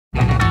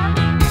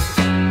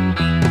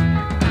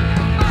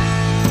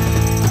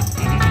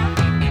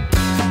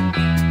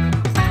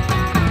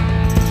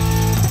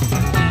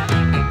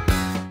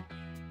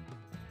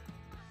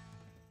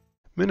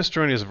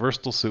Minestrone is a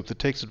versatile soup that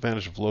takes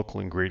advantage of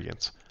local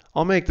ingredients.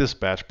 I'll make this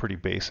batch pretty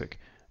basic.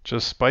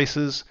 Just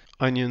spices,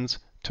 onions,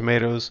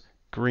 tomatoes,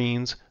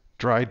 greens,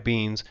 dried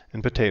beans,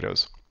 and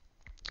potatoes.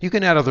 You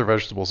can add other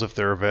vegetables if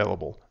they're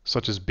available,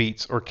 such as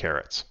beets or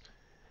carrots.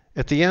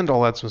 At the end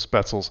I'll add some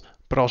spaetzels,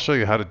 but I'll show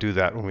you how to do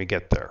that when we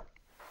get there.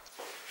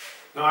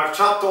 Now I've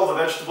chopped all the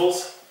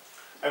vegetables,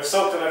 I've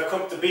soaked and I've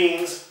cooked the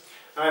beans,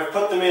 and I've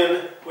put them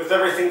in with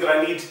everything that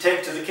I need to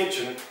take to the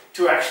kitchen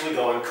to actually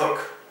go and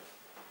cook.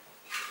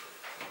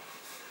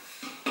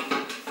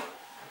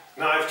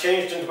 Now I've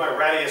changed into my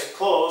rattiest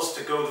clothes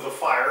to go to the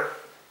fire.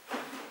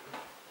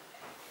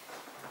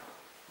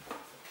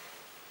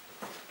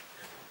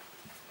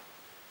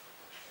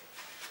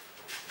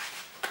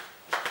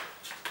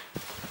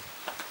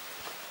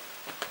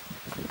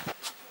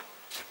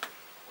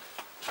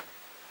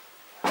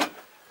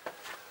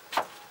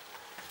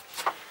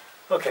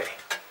 Okay.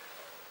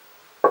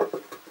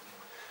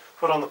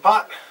 Put on the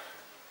pot,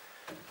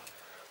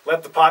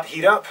 let the pot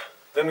heat up,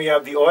 then we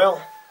add the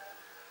oil.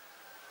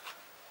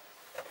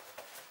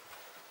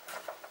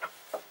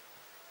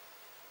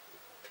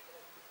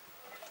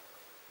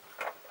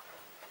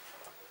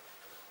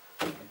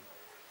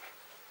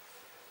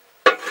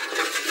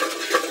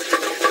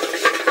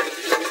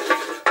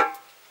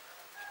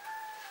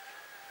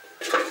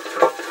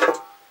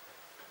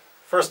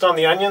 First on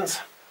the onions.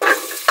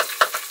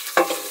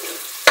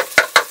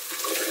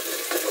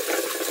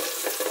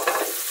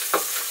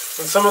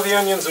 When some of the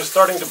onions are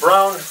starting to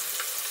brown,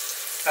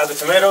 add the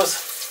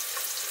tomatoes.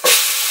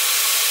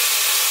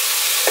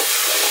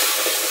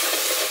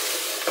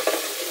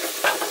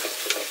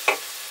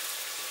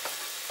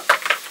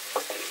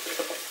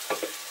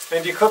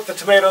 And you cook the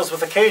tomatoes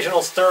with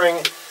occasional stirring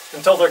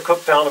until they're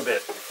cooked down a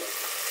bit.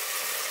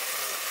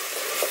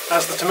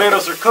 As the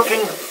tomatoes are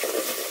cooking,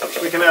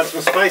 we can add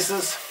some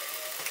spices.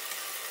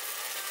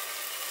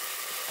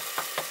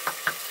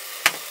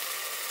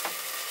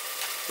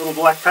 A little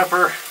black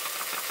pepper.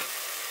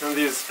 And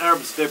these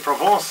herbes de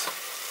Provence.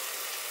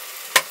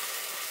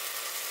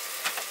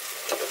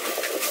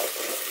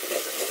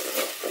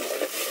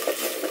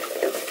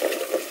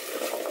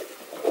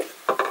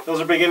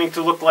 Those are beginning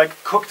to look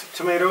like cooked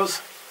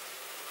tomatoes.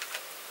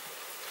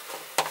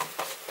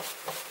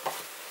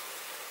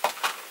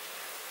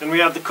 Then we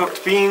add the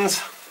cooked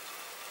beans.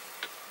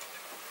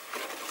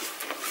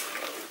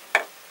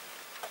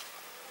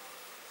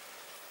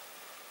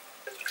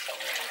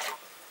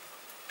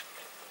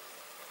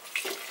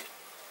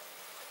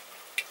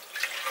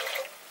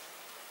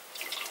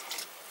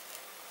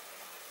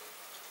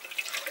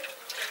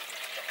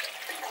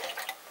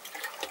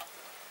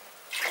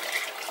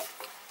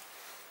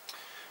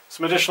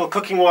 Some additional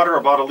cooking water,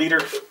 about a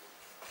liter.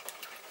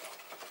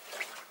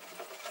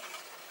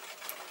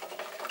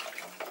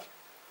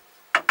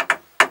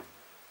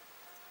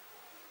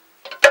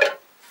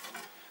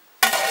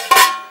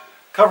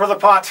 Cover the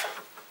pot,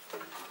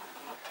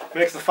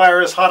 make the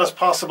fire as hot as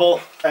possible,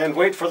 and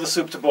wait for the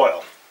soup to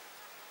boil.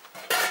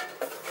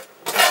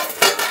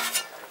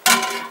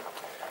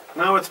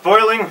 Now it's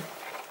boiling.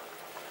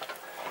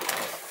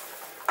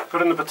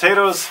 Put in the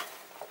potatoes,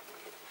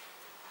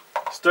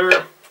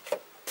 stir.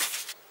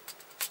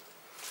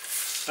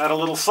 Add a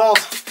little salt.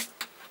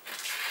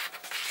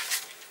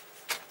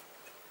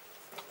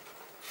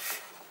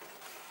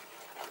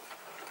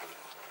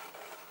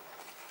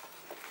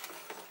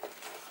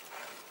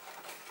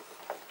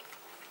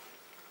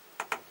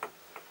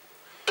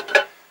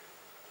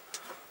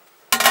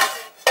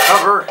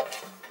 Cover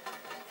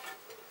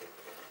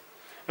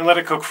and let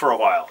it cook for a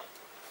while.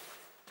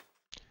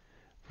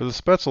 For the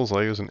spaetzels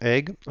I use an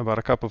egg, about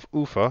a cup of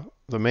ufa,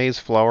 the maize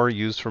flour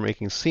used for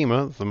making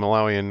sima, the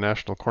Malawian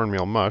national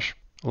cornmeal mush,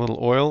 a little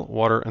oil,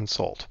 water, and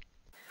salt.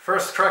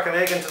 First, crack an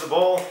egg into the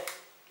bowl.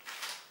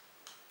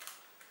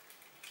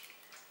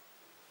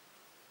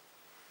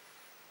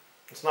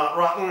 It's not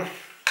rotten.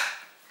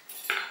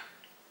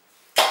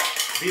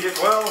 Beat it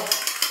well.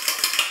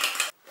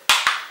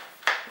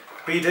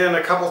 Beat in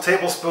a couple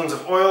tablespoons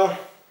of oil.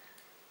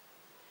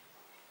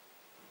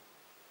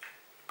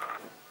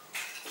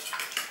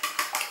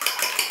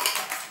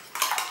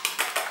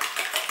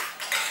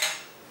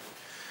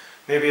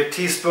 Maybe a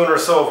teaspoon or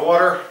so of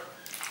water.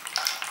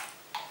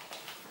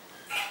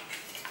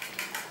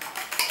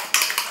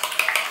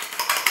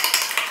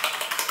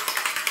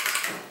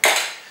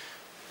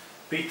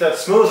 Beat that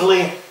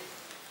smoothly,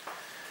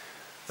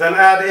 then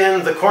add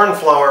in the corn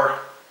flour,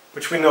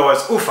 which we know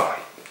as ufa.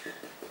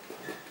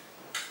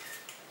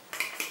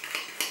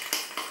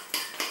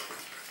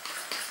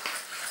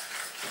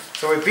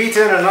 So we beat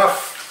in enough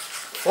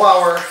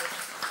flour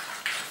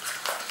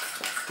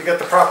to get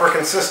the proper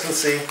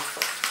consistency,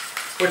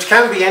 which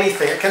can be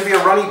anything. It can be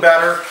a runny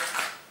batter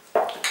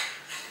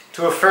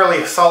to a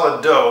fairly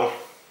solid dough.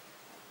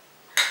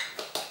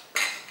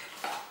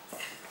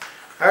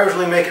 I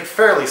usually make it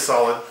fairly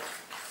solid.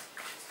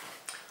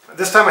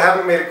 This time I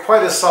haven't made it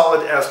quite as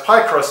solid as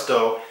pie crust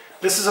dough.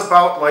 This is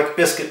about like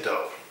biscuit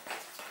dough.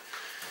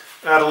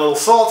 Add a little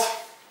salt.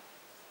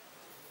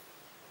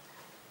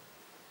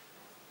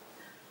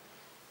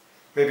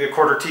 Maybe a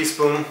quarter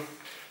teaspoon.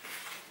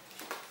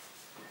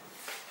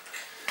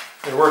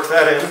 and work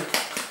that in.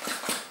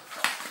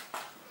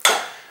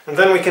 And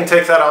then we can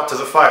take that out to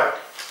the fire.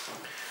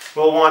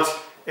 We'll want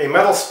a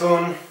metal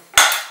spoon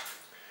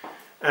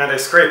and a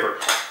scraper.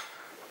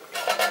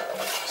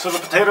 So the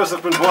potatoes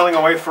have been boiling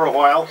away for a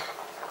while.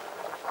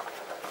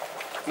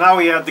 Now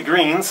we add the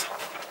greens.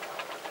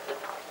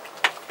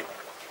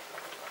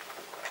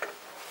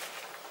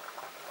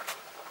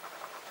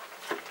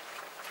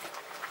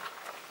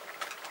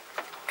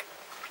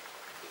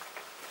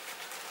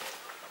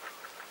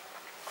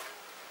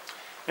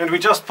 And we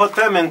just put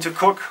them in to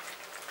cook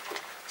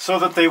so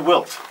that they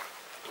wilt.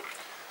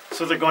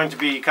 So they're going to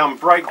become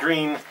bright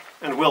green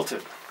and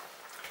wilted.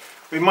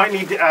 We might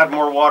need to add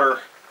more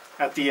water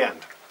at the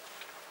end.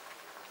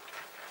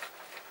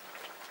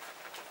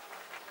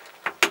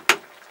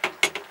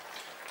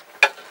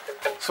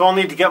 So I'll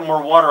need to get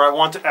more water. I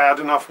want to add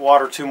enough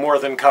water to more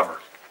than cover.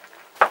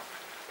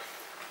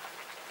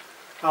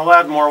 I'll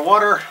add more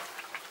water.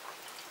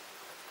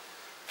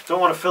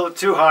 Don't want to fill it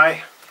too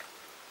high.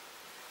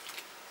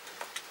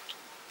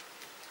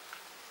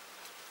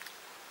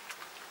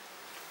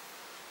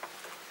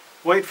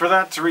 Wait for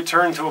that to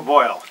return to a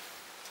boil.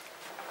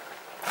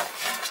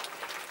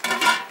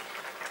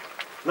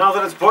 Now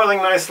that it's boiling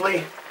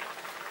nicely,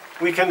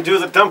 we can do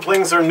the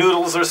dumplings or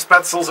noodles or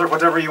spaetzels or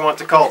whatever you want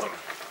to call them.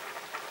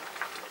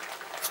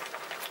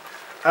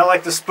 I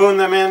like to spoon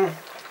them in,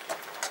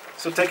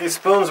 so take a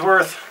spoon's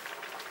worth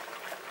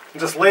and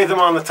just lay them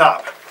on the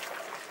top.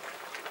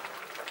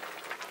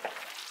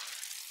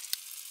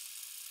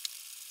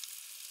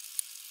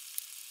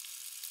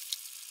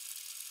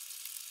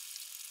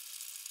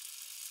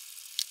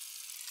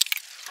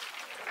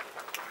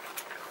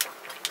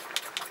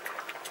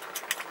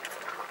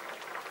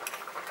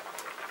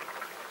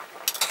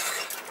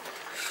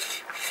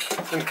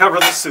 And cover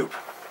the soup.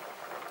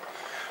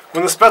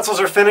 When the spaetzels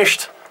are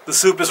finished, the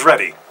soup is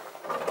ready.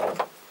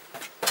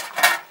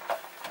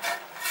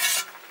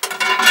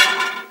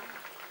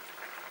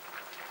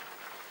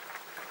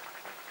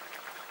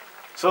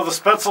 So the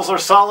spaetzels are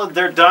solid,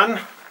 they're done,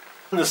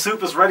 and the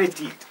soup is ready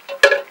to eat.